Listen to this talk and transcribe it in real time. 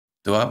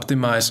To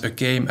optimize a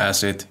game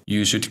asset,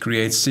 you should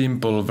create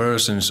simple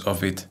versions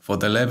of it for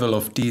the level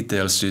of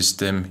detail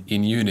system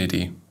in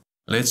Unity.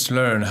 Let's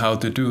learn how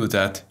to do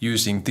that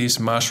using this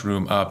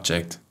mushroom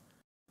object.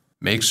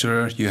 Make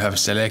sure you have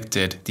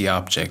selected the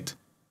object.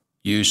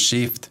 Use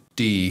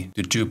Shift-D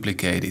to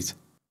duplicate it.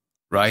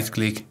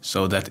 Right-click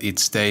so that it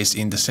stays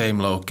in the same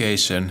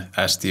location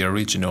as the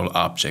original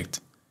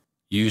object.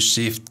 Use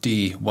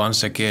Shift-D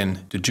once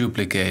again to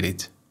duplicate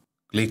it.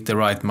 Click the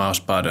right mouse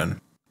button.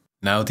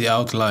 Now the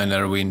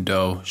outliner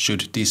window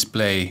should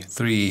display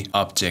 3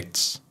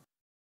 objects.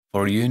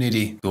 For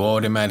Unity to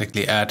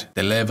automatically add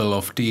the level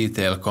of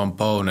detail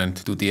component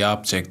to the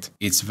object,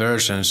 its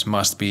versions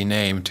must be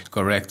named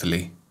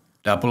correctly.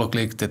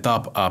 Double-click the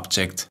top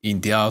object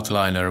in the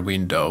outliner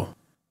window.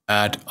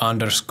 Add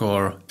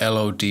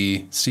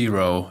 _LOD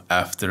 0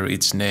 after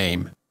its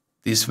name.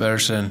 This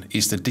version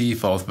is the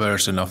default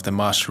version of the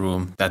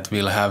mushroom that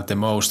will have the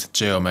most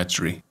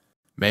geometry.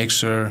 Make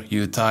sure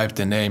you type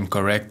the name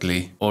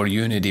correctly or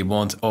Unity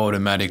won't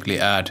automatically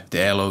add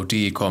the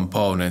LOD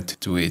component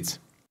to it.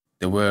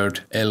 The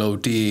word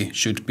LOD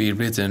should be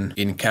written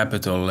in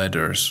capital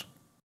letters.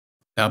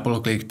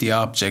 Double-click the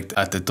object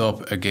at the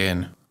top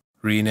again.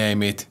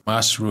 Rename it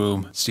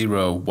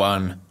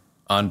mushroom01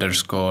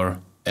 _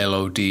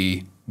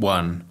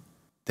 LOD1.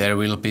 There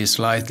will be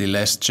slightly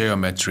less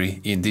geometry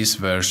in this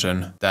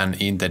version than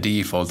in the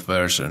default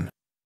version.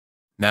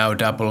 Now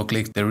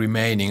double-click the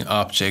remaining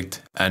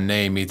object and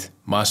name it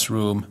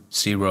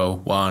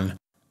mushroom01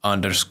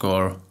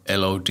 _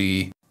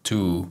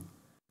 LOD2.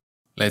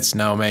 Let's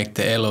now make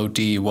the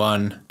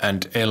LOD1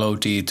 and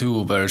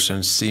LOD2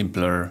 versions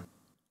simpler.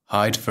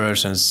 Hide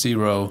versions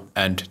 0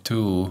 and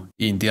 2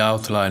 in the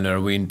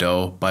outliner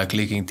window by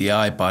clicking the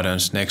eye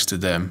buttons next to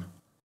them.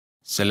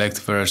 Select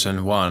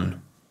version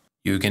 1.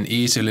 You can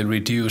easily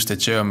reduce the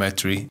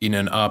geometry in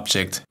an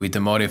object with a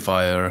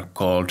modifier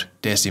called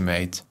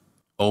Decimate.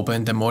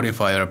 Open the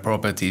Modifier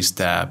Properties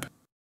tab.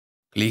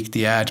 Click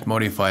the Add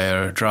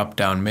Modifier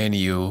drop-down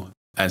menu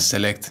and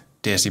select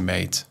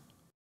Decimate.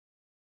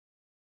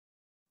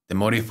 The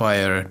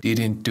modifier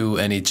didn't do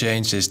any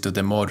changes to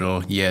the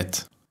model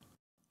yet.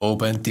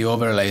 Open the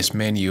Overlays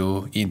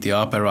menu in the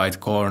upper right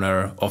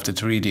corner of the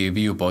 3D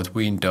viewport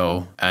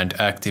window and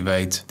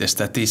activate the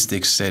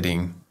Statistics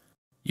setting.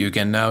 You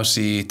can now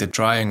see the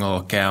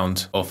triangle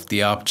count of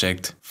the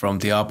object from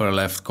the upper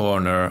left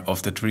corner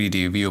of the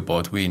 3D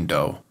viewport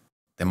window.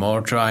 The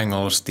more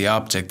triangles the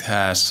object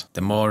has,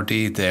 the more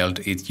detailed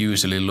it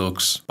usually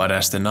looks, but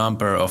as the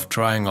number of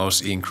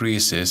triangles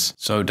increases,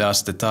 so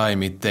does the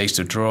time it takes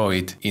to draw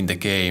it in the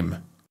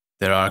game.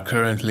 There are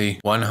currently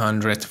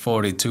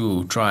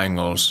 142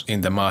 triangles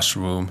in the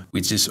mushroom,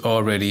 which is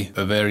already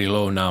a very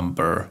low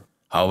number.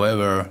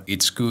 However,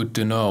 it's good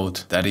to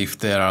note that if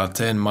there are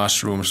 10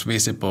 mushrooms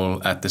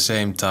visible at the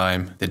same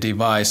time, the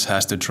device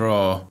has to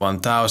draw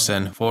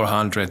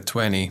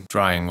 1420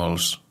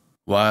 triangles.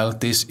 While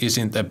this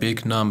isn't a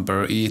big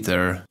number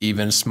either,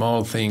 even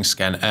small things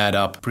can add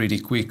up pretty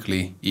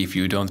quickly if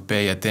you don't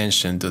pay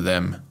attention to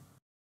them.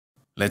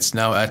 Let's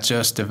now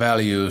adjust the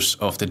values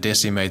of the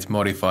Decimate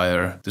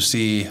modifier to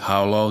see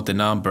how low the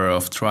number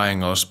of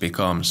triangles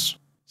becomes.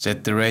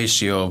 Set the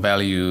ratio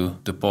value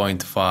to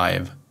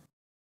 0.5.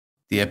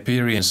 The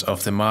appearance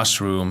of the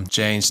mushroom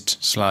changed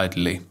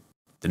slightly.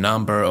 The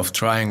number of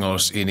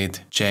triangles in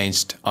it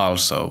changed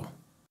also.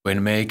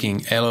 When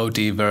making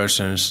LOD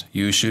versions,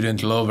 you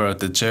shouldn't lower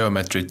the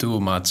geometry too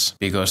much,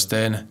 because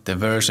then the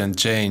version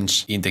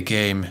change in the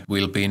game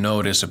will be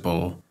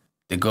noticeable.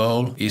 The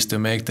goal is to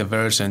make the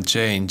version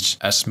change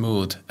as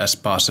smooth as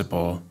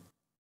possible.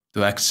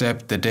 To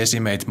accept the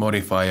Decimate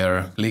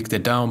modifier, click the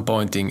down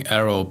pointing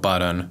arrow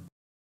button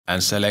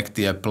and select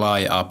the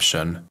Apply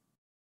option.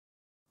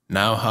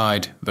 Now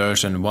hide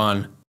version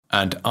 1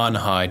 and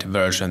unhide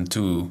version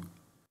 2.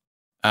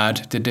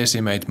 Add the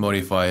Decimate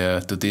modifier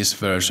to this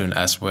version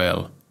as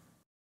well.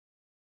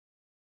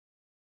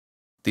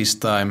 This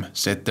time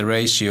set the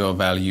ratio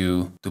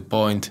value to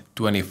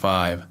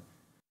 0.25.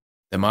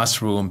 The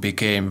mushroom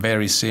became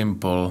very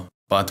simple,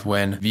 but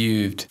when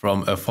viewed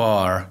from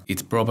afar,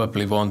 it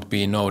probably won't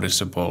be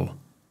noticeable.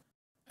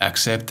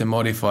 Accept the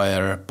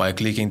modifier by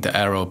clicking the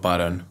arrow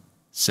button.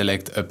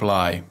 Select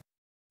Apply.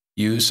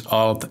 Use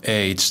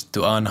Alt-H to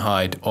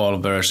unhide all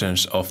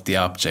versions of the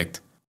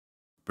object.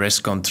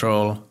 Press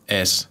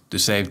Ctrl-S to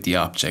save the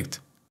object.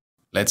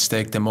 Let's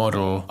take the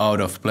model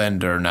out of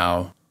Blender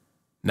now.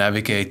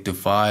 Navigate to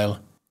File,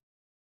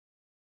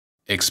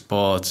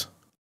 Export,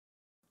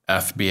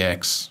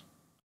 FBX.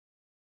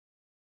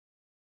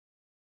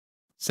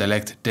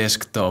 Select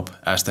Desktop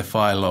as the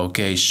file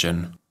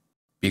location.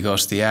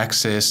 Because the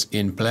access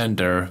in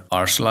Blender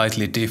are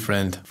slightly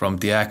different from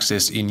the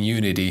access in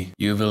Unity,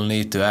 you will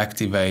need to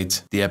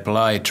activate the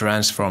Apply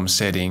Transform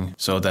setting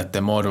so that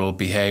the model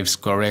behaves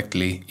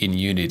correctly in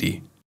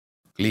Unity.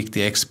 Click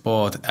the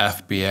Export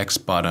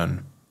FBX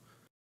button.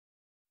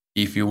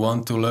 If you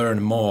want to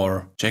learn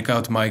more, check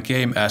out my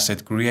game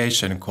asset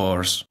creation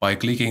course by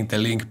clicking the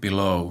link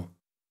below.